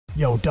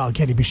Yo, dog,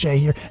 Kenny Boucher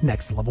here,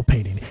 next level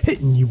painting,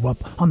 hitting you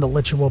up on the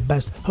literal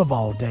best of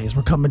all days.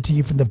 We're coming to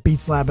you from the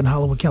Beats Lab in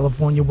Hollywood,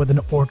 California with an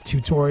orc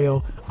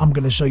tutorial. I'm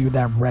going to show you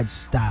that red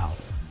style.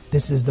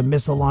 This is the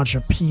missile launcher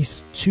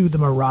piece to the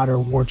Marauder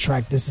war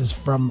track. This is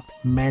from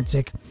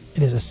Mantic.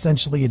 It is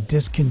essentially a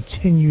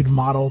discontinued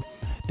model.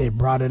 They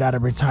brought it out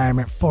of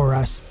retirement for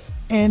us,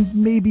 and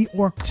maybe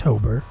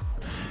Orktober.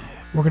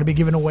 We're going to be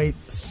giving away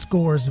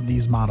scores of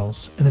these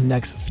models in the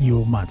next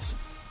few months.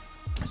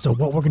 So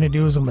what we're going to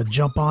do is I'm going to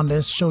jump on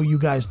this, show you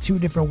guys two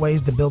different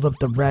ways to build up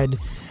the red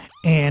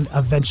and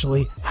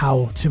eventually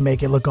how to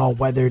make it look all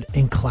weathered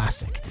and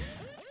classic.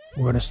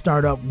 We're going to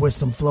start up with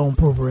some flow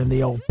improver in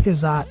the old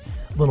Pizzot,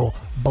 little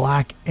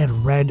black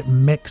and red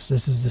mix.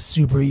 This is the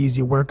super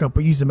easy workup.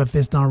 We're using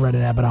Mephiston red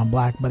and Abaddon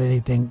black, but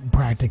anything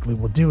practically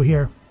will do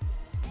here.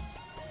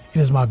 It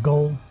is my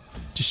goal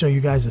to show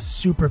you guys a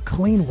super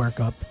clean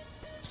workup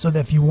so that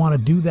if you want to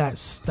do that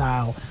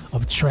style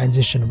of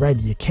transition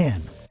red, you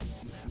can.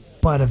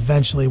 But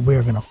eventually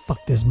we're going to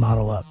fuck this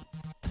model up.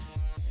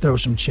 Throw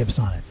some chips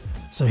on it.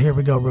 So here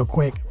we go real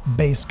quick.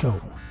 Base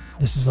coat.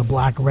 This is a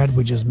black red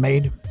we just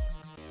made.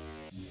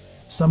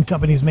 Some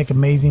companies make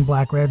amazing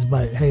black reds,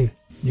 but hey,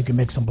 you can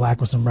mix some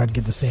black with some red,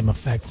 get the same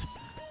effect.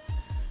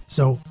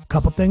 So a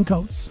couple thin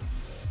coats.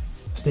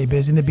 Stay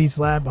busy in the Beats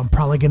Lab. I'm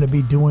probably going to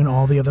be doing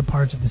all the other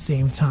parts at the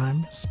same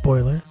time.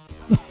 Spoiler.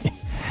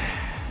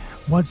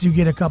 Once you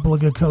get a couple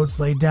of good coats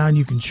laid down,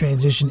 you can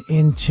transition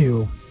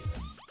into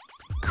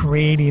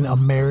creating a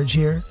marriage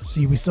here.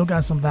 See, we still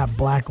got some of that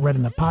black red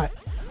in the pot.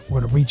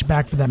 We're going to reach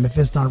back for that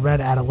Mephiston red,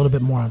 add a little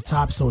bit more on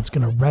top, so it's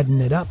going to redden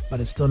it up, but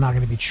it's still not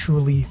going to be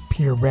truly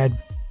pure red.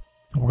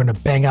 We're going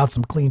to bang out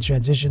some clean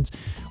transitions.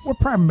 We're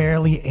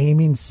primarily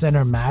aiming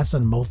center mass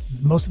on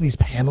most of these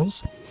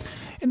panels,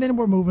 and then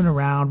we're moving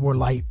around. We're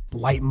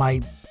light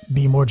might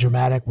be more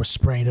dramatic. We're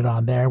spraying it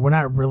on there. We're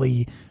not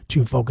really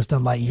too focused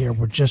on light here.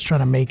 We're just trying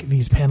to make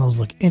these panels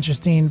look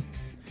interesting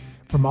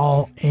from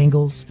all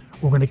angles.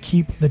 We're going to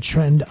keep the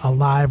trend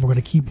alive. We're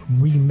going to keep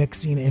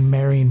remixing and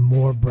marrying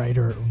more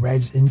brighter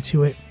reds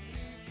into it,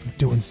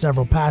 doing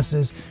several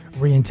passes,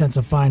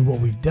 re-intensifying what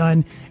we've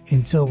done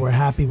until we're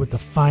happy with the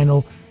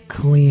final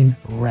clean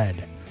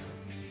red.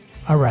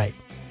 All right,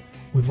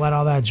 we've let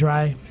all that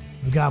dry.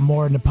 We've got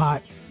more in the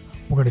pot.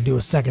 We're going to do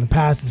a second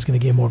pass. It's going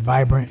to get more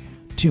vibrant.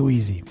 Too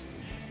easy.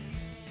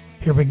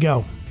 Here we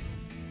go.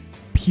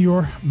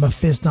 Pure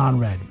Mephiston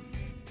red.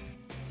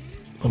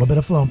 A little bit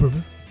of flow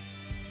improver.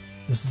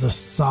 This is a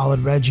solid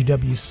red.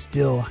 GW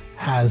still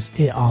has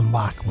it on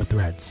lock with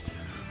reds.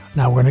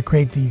 Now we're going to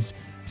create these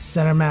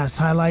center mass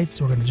highlights.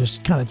 We're going to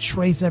just kind of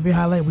trace every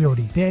highlight we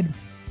already did.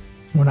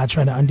 We're not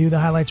trying to undo the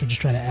highlights. We're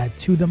just trying to add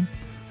to them,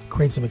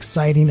 create some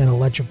exciting and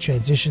electric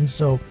transitions.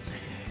 So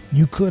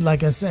you could,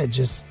 like I said,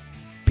 just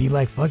be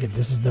like, fuck it,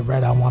 this is the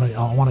red. I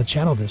want to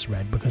channel this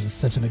red because it's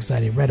such an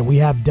exciting red. And we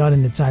have done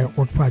an entire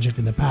orc project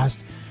in the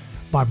past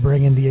by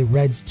bringing the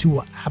reds to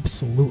an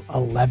absolute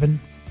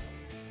 11.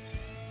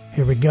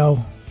 Here we go.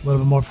 A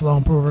little bit more flow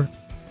improver.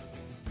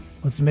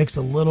 Let's mix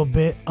a little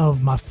bit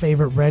of my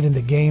favorite red in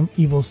the game,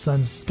 Evil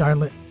Sun's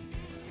Scarlet.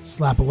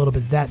 Slap a little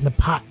bit of that in the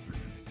pot.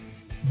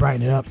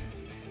 Brighten it up.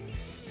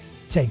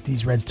 Take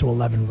these reds to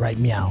 11 right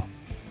meow.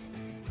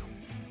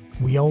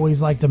 We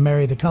always like to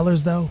marry the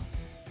colors though.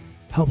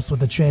 Helps with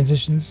the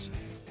transitions.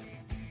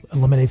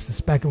 Eliminates the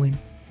speckling.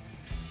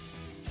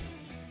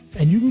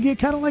 And you can get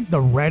kind of like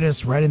the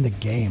reddest red in the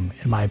game,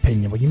 in my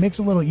opinion. When you mix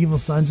a little Evil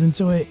Suns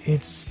into it,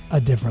 it's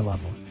a different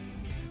level.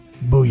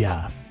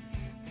 Booyah.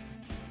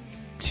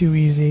 Too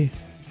easy.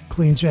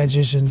 Clean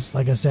transitions.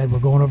 Like I said, we're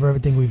going over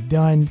everything we've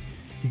done.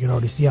 You can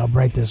already see how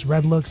bright this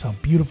red looks, how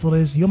beautiful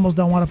it is. You almost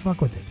don't want to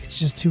fuck with it. It's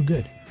just too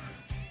good.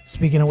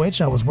 Speaking of which,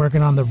 I was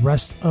working on the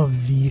rest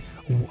of the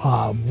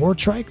war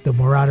trike, the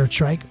Marauder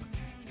trike.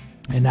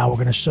 And now we're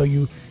going to show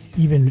you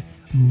even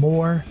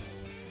more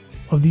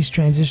of these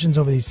transitions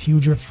over these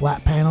huger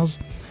flat panels.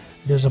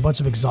 There's a bunch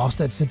of exhaust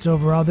that sits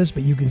over all this,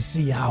 but you can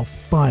see how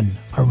fun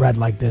a red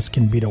like this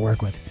can be to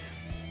work with.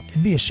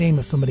 It'd be a shame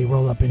if somebody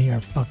rolled up in here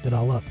and fucked it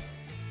all up.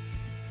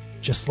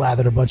 Just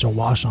slathered a bunch of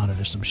wash on it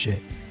or some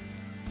shit.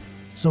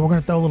 So we're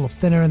going to throw a little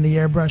thinner in the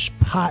airbrush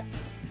pot.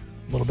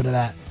 A little bit of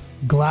that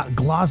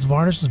gloss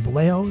varnish.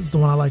 Vallejo is the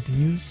one I like to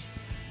use.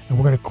 And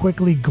we're going to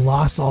quickly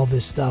gloss all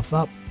this stuff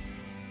up.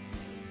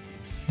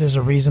 There's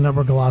a reason that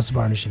we're gloss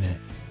varnishing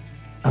it.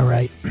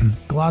 Alright,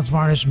 gloss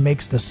varnish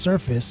makes the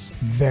surface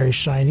very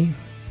shiny,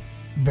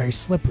 very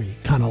slippery,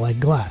 kind of like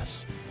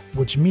glass.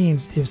 Which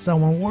means if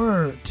someone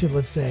were to,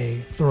 let's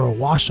say, throw a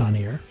wash on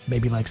here,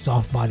 maybe like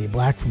Soft Body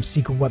Black from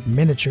Secret Weapon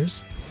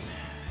Miniatures,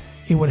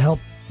 it would help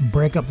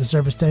break up the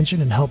surface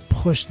tension and help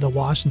push the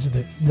wash into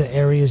the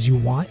areas you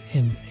want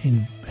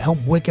and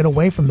help wick it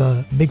away from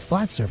the big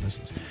flat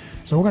surfaces.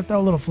 So we're going to throw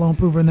a little flow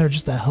improver in there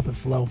just to help it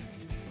flow.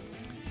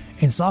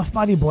 And Soft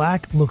Body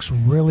Black looks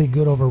really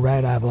good over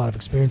red. I have a lot of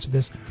experience with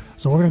this.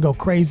 So we're going to go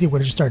crazy. We're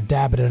going to just start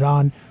dabbing it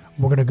on.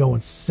 We're going to go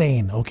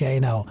insane, okay?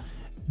 Now,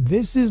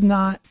 this is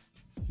not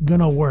going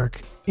to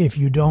work if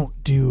you don't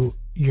do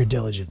your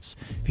diligence.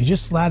 If you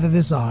just slather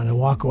this on and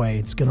walk away,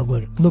 it's going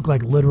to look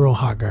like literal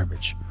hot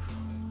garbage.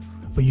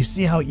 But you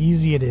see how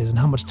easy it is and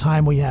how much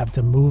time we have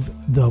to move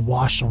the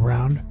wash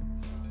around.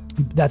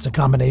 That's a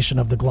combination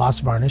of the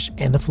gloss varnish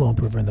and the flow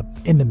improver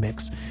in the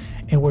mix.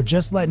 And we're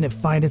just letting it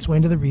find its way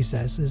into the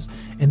recesses,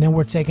 and then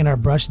we're taking our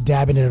brush,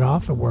 dabbing it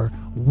off, and we're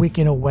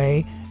wicking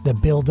away the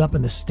buildup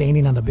and the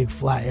staining on the big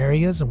flat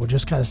areas, and we're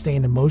just kind of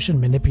staying in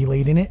motion,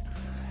 manipulating it,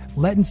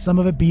 letting some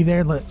of it be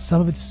there, let some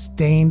of it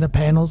stain the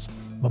panels,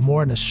 but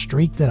more in a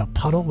streak than a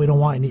puddle. We don't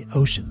want any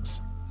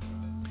oceans.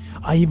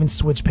 I even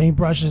switch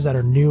paintbrushes that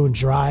are new and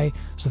dry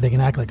so they can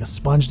act like a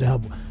sponge to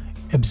help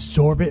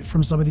absorb it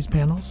from some of these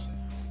panels.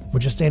 We're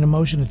just staying in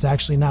motion. It's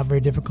actually not very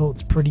difficult.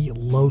 It's pretty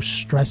low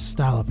stress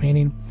style of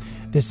painting.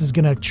 This is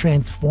going to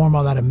transform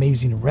all that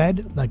amazing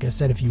red. Like I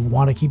said, if you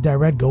want to keep that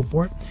red, go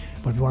for it.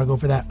 But if you want to go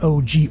for that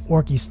OG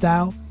Orky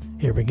style,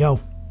 here we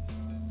go.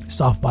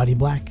 Soft body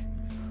black.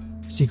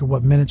 Secret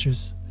What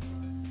Miniatures.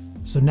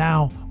 So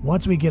now,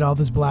 once we get all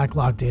this black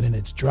locked in and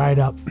it's dried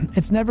up,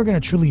 it's never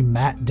going to truly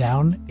matte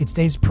down. It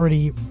stays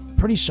pretty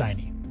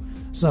shiny.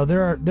 So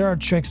there are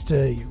tricks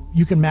to,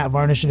 you can matte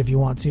varnish it if you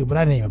want to, but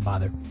I didn't even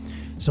bother.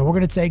 So we're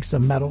going to take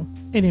some metal,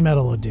 any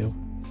metal will do,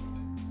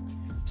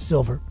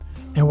 silver,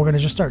 and we're going to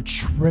just start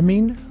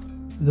trimming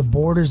the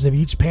borders of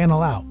each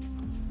panel out,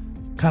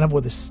 kind of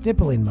with a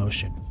stippling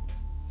motion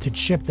to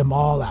chip them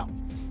all out.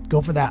 Go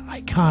for that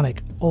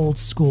iconic old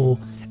school,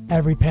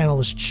 every panel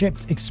is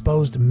chipped,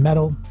 exposed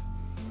metal.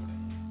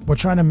 We're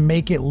trying to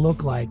make it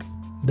look like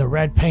the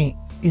red paint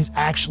is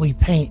actually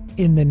paint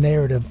in the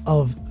narrative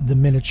of the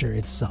miniature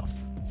itself.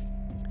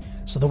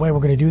 So the way we're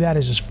going to do that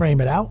is just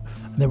frame it out,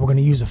 and then we're going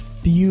to use a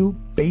few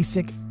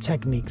basic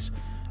techniques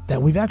that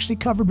we've actually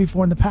covered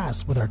before in the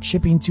past with our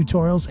chipping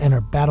tutorials and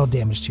our battle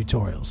damage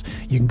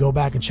tutorials. You can go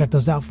back and check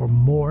those out for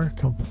more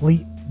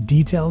complete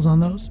details on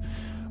those.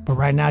 But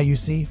right now you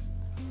see,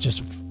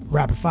 just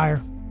rapid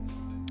fire,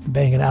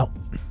 bang it out,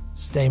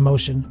 stay in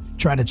motion,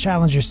 try to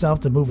challenge yourself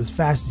to move as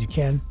fast as you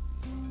can.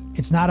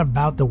 It's not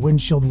about the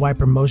windshield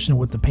wiper motion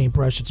with the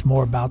paintbrush, it's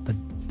more about the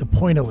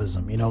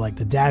pointillism, you know, like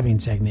the dabbing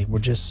technique. We're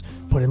just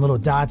putting little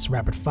dots,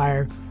 rapid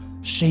fire,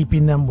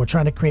 shaping them. We're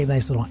trying to create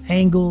nice little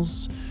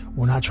angles.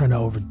 We're not trying to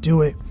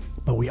overdo it,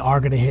 but we are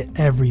going to hit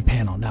every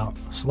panel. Now,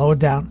 slow it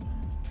down.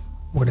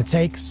 We're going to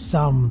take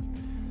some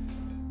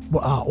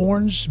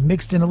orange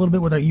mixed in a little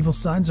bit with our Evil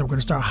Suns, and we're going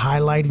to start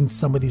highlighting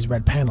some of these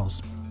red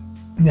panels.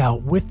 Now,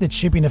 with the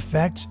chipping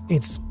effect,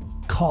 it's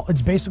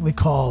basically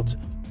called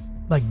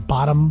like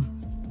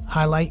bottom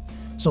highlight.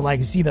 So like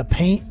you see the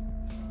paint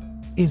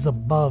is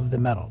above the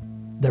metal,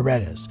 the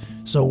red is.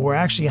 So we're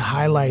actually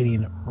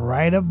highlighting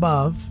right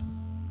above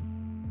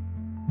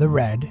the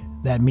red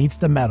that meets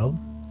the metal,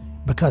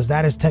 because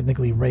that is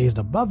technically raised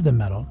above the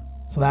metal.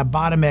 So that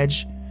bottom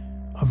edge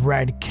of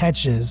red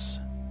catches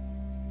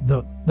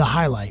the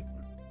highlight.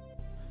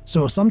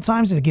 So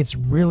sometimes it gets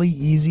really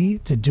easy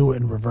to do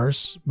it in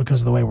reverse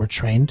because of the way we're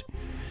trained.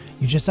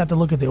 You just have to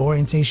look at the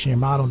orientation of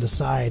your model and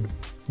decide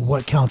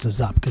what counts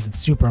as up, because it's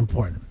super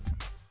important.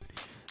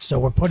 So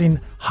we're putting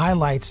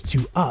highlights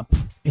to up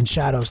and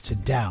shadows to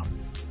down.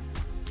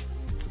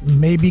 It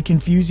may be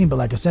confusing, but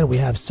like I said, we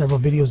have several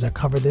videos that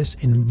cover this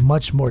in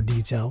much more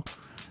detail.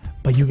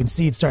 But you can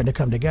see it's starting to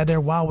come together.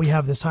 While we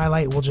have this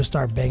highlight, we'll just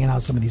start banging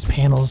out some of these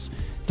panels,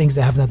 things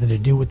that have nothing to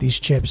do with these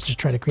chips, just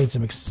try to create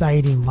some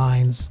exciting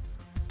lines.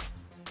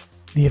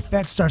 The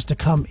effect starts to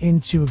come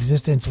into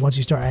existence once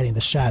you start adding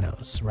the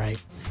shadows,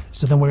 right?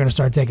 So then we're going to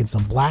start taking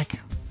some black,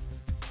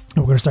 and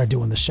we're going to start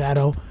doing the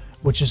shadow,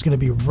 which is going to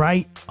be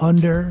right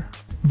under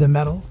the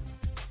metal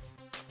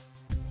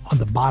on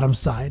the bottom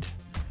side.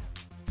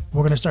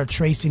 We're going to start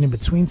tracing in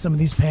between some of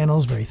these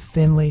panels very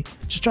thinly,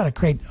 just try to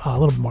create a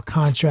little bit more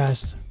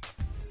contrast.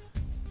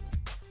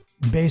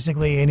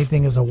 Basically,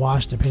 anything is a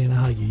wash depending on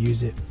how you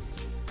use it.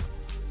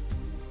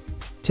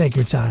 Take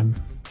your time.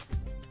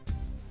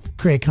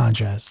 Create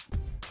contrast.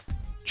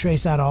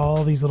 Trace out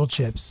all these little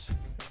chips.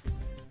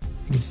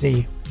 You can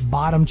see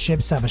bottom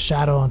chips have a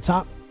shadow on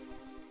top.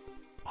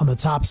 On the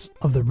tops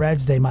of the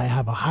reds, they might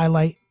have a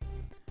highlight.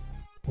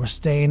 We're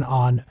staying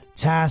on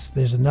task.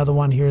 There's another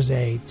one. Here's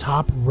a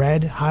top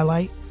red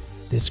highlight.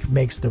 This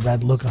makes the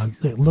red look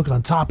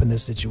on top in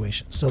this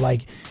situation. So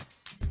like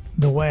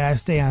the way I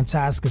stay on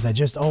task is I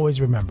just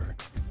always remember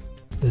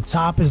the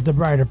top is the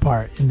brighter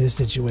part in this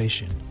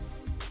situation.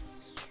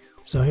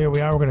 So here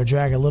we are. We're going to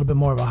drag a little bit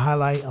more of a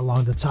highlight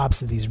along the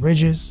tops of these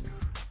ridges,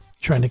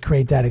 trying to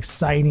create that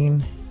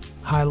exciting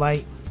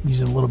highlight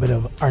using a little bit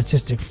of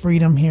artistic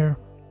freedom here.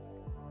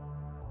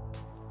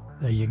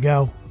 There you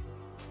go.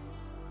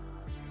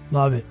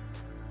 Love it.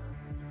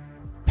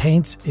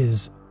 Paint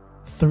is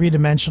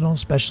three-dimensional,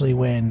 especially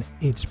when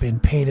it's been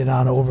painted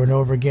on over and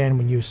over again.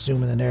 When you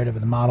assume in the narrative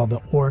of the model, the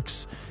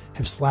orcs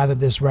have slathered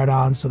this red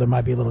on, so there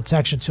might be a little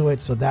texture to it.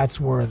 So that's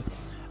where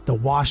the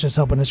wash is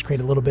helping us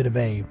create a little bit of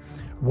a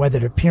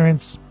weathered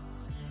appearance.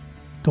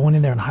 Going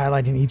in there and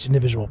highlighting each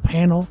individual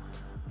panel,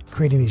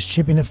 creating these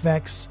chipping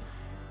effects,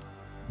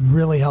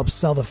 really helps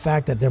sell the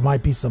fact that there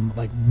might be some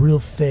like real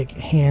thick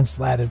hand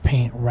slathered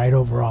paint right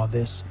over all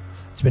this.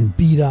 It's been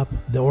beat up.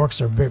 The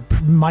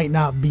orcs might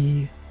not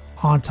be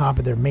on top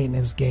of their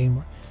maintenance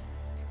game.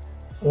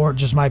 or it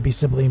just might be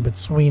simply in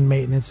between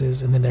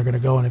maintenances, and then they're going to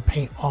go in and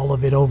paint all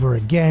of it over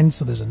again.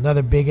 So there's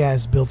another big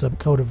ass built up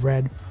coat of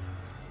red.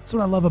 That's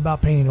what I love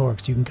about painting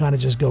orcs. You can kind of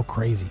just go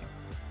crazy.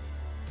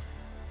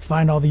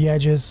 Find all the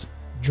edges,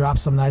 drop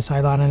some nice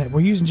highlight on it.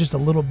 We're using just a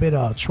little bit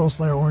of Troll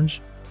Slayer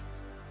orange,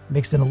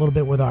 mixed in a little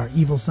bit with our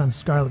Evil Sun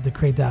Scarlet to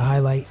create that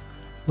highlight.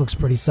 Looks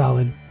pretty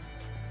solid.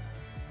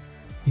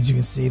 As you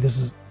can see,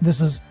 this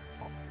is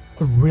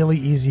a really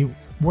easy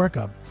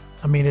workup.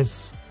 I mean,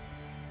 it's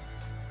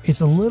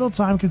a little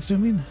time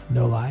consuming,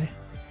 no lie,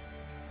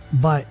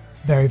 but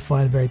very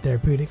fun, very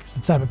therapeutic. It's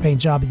the type of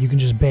paint job that you can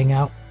just bang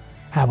out,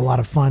 have a lot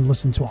of fun,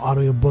 listen to an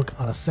audiobook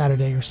on a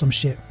Saturday or some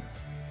shit.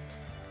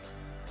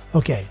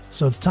 Okay,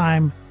 so it's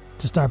time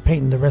to start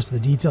painting the rest of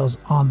the details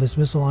on this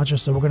missile launcher.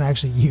 So we're going to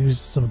actually use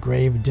some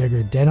Grave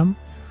Digger denim.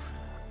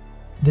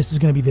 This is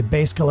going to be the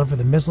base color for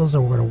the missiles,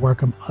 and we're going to work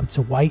them up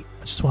to white.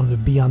 I just wanted to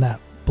be on that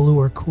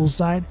bluer cool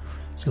side.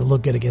 It's going to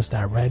look good against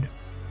that red.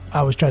 I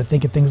always try to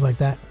think of things like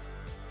that.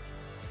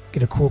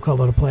 Get a cool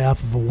color to play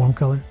off of a warm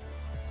color.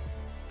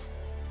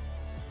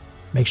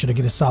 Make sure to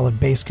get a solid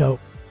base coat.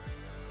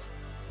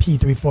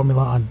 P3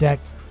 formula on deck.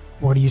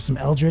 We're going to use some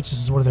Eldritch.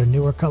 This is one of their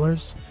newer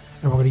colors.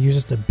 And we're going to use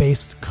this to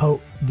base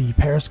coat the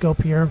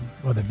periscope here,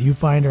 or the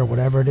viewfinder, or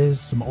whatever it is.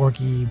 Some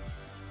orky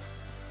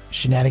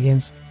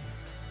shenanigans.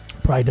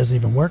 Probably doesn't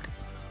even work.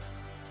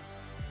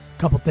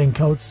 Couple thin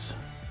coats.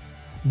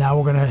 Now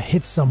we're going to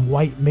hit some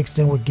white mixed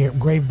in with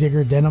Grave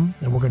Digger denim.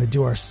 And we're going to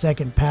do our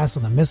second pass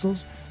on the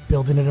missiles,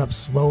 building it up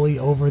slowly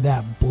over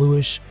that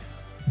bluish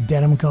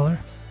denim color.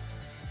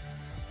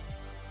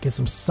 Get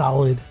some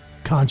solid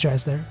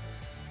contrast there.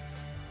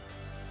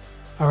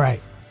 All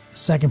right,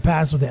 second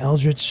pass with the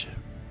Eldritch.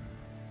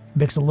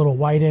 Mix a little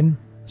white in.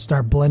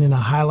 Start blending a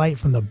highlight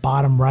from the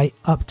bottom right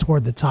up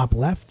toward the top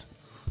left.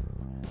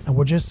 And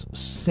we're just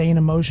staying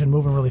in motion,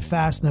 moving really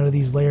fast. None of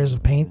these layers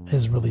of paint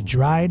is really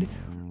dried,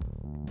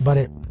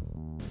 but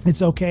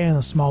it's okay in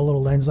a small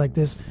little lens like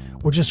this.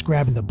 We're just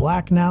grabbing the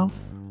black now.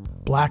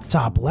 Black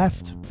top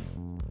left,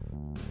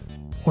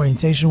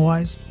 orientation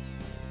wise.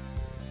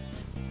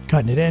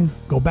 Cutting it in.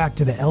 Go back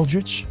to the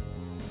Eldritch.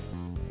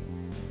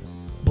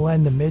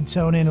 Blend the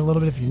mid-tone in a little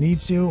bit if you need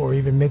to, or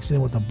even mix it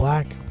in with the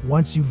black.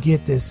 Once you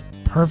get this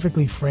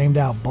perfectly framed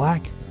out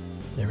black,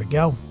 there we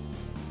go.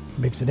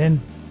 Mix it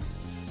in.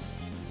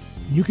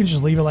 You can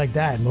just leave it like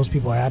that, and most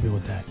people are happy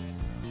with that.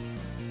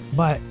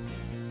 But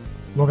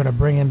we're going to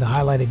bring in the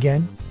highlight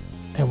again,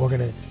 and we're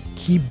going to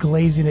keep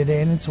glazing it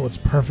in until it's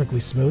perfectly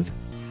smooth.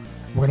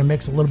 We're going to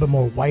mix a little bit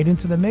more white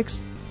into the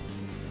mix.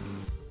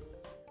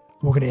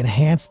 We're going to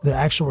enhance the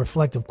actual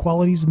reflective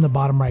qualities in the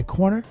bottom right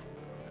corner.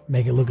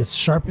 Make it look its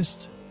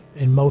sharpest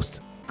and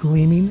most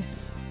gleaming.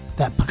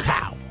 That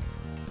pow.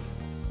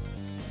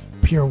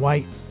 Pure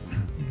white.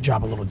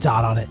 Drop a little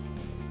dot on it.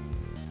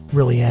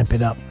 Really amp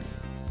it up.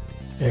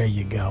 There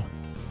you go.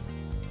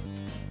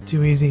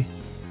 Too easy.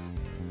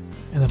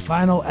 And the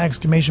final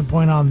exclamation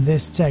point on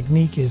this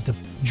technique is to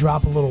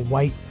drop a little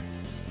white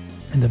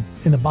in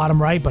the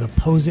bottom right, but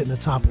oppose it in the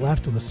top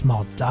left with a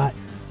small dot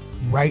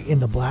right in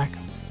the black.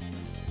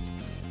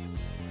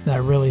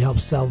 That really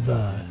helps sell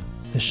the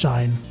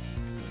shine.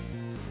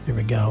 Here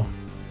we go.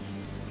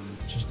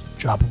 Just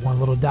drop one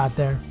little dot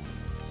there.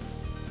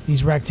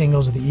 These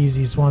rectangles are the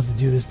easiest ones to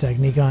do this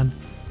technique on.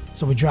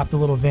 So we dropped a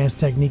little advanced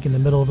technique in the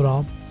middle of it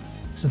all.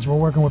 Since we're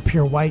working with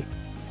pure white,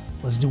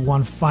 let's do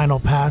one final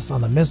pass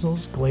on the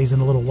missiles, glazing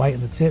a little white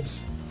in the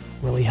tips.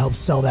 Really helps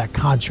sell that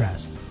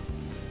contrast.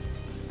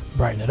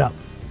 Brighten it up.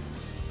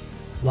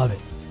 Love it.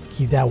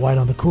 Keep that white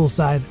on the cool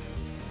side.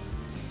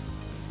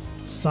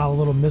 Solid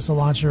little missile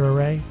launcher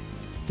array.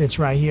 Fits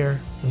right here.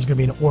 There's going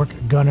to be an orc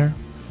gunner.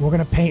 We're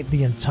going to paint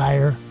the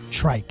entire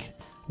trike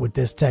with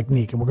this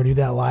technique, and we're going to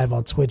do that live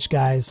on Twitch,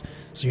 guys.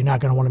 So you're not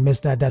going to want to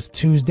miss that. That's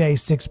Tuesday,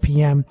 6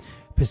 p.m.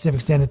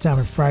 Pacific Standard Time,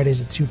 and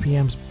Fridays at 2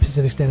 p.m.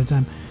 Pacific Standard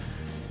Time.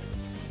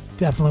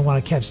 Definitely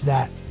want to catch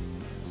that.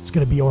 It's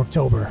going to be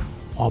October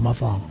all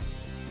month long.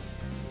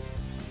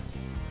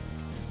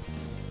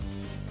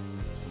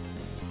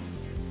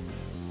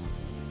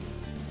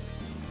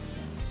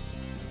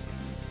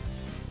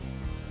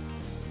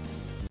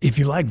 If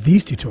you like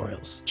these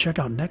tutorials, check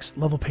out Next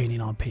Level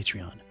Painting on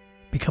Patreon.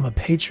 Become a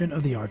patron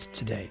of the arts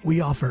today. We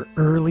offer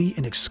early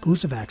and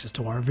exclusive access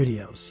to our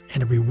videos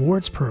and a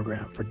rewards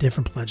program for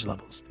different pledge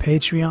levels.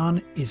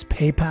 Patreon is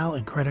PayPal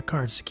and credit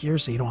card secure,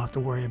 so you don't have to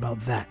worry about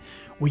that.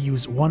 We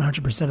use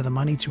 100% of the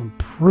money to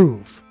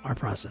improve our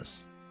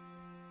process.